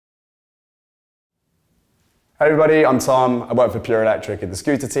Hey everybody, I'm Tom. I work for Pure Electric in the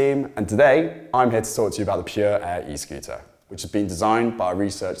scooter team, and today I'm here to talk to you about the Pure Air e-scooter, which has been designed by our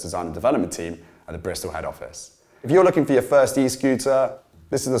research, design and development team at the Bristol head office. If you're looking for your first e-scooter,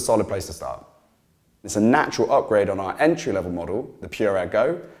 this is a solid place to start. It's a natural upgrade on our entry-level model, the Pure Air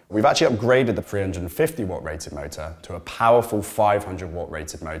Go. We've actually upgraded the 350 watt rated motor to a powerful 500 watt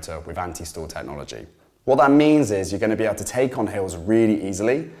rated motor with anti-stall technology. What that means is you're going to be able to take on hills really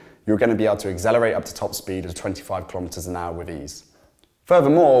easily. You're going to be able to accelerate up to top speed of 25 kilometers an hour with ease.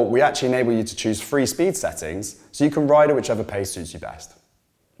 Furthermore, we actually enable you to choose free speed settings so you can ride at whichever pace suits you best.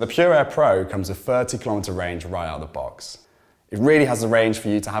 The Pure Air Pro comes with 30 kilometer range right out of the box. It really has the range for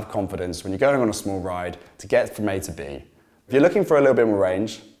you to have confidence when you're going on a small ride to get from A to B. If you're looking for a little bit more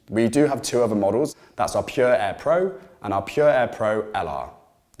range, we do have two other models. That's our Pure Air Pro and our Pure Air Pro LR.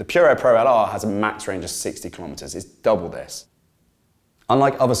 The Pure Air Pro LR has a max range of 60 kilometers. It's double this.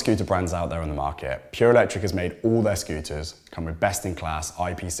 Unlike other scooter brands out there on the market, Pure Electric has made all their scooters come with best-in-class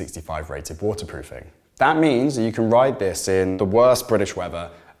IP65 rated waterproofing. That means that you can ride this in the worst British weather,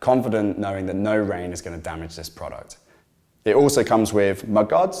 confident knowing that no rain is going to damage this product. It also comes with mud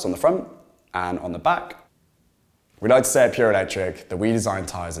guards on the front and on the back. We like to say at Pure Electric that we design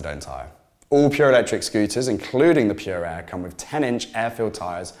tyres that don't tire. All Pure Electric scooters, including the Pure Air, come with 10-inch air-filled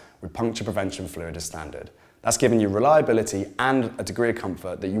tyres with puncture prevention fluid as standard. That's giving you reliability and a degree of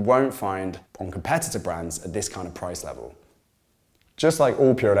comfort that you won't find on competitor brands at this kind of price level. Just like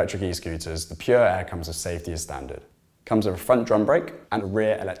all Pure Electric e-scooters, the Pure Air comes with safety as standard. It comes with a front drum brake and a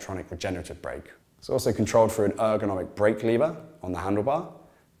rear electronic regenerative brake. It's also controlled through an ergonomic brake lever on the handlebar.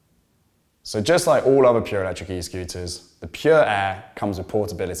 So just like all other Pure Electric e-scooters, the Pure Air comes with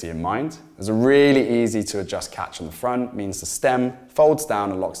portability in mind. There's a really easy to adjust catch on the front, means the stem folds down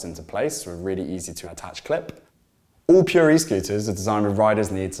and locks into place with a really easy to attach clip. All Pure e-scooters are designed with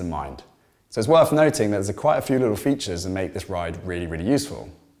riders' needs in mind. So it's worth noting that there's quite a few little features that make this ride really, really useful.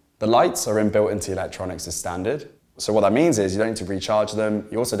 The lights are inbuilt into the electronics as standard. So what that means is you don't need to recharge them,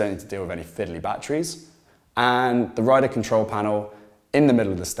 you also don't need to deal with any fiddly batteries. And the rider control panel in the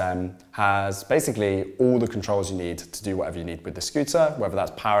middle of the stem has basically all the controls you need to do whatever you need with the scooter, whether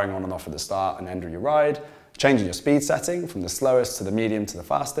that's powering on and off at the start and end of your ride, changing your speed setting from the slowest to the medium to the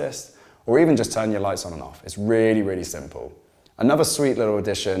fastest, or even just turn your lights on and off. It's really, really simple. Another sweet little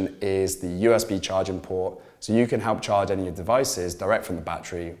addition is the USB charging port, so you can help charge any of your devices direct from the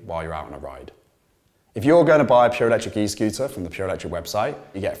battery while you're out on a ride. If you're going to buy a Pure Electric e-scooter from the Pure Electric website,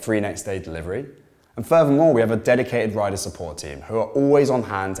 you get free next day delivery. And furthermore, we have a dedicated rider support team who are always on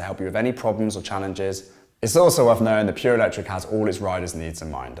hand to help you with any problems or challenges. It's also worth knowing that Pure Electric has all its riders' needs in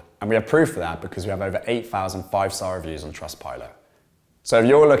mind. And we have proof of that because we have over 8,000 five-star reviews on Trustpilot. So if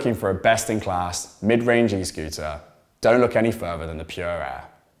you're looking for a best-in-class, mid-range e-scooter, don't look any further than the Pure Air.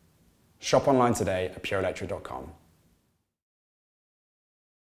 Shop online today at pureelectric.com.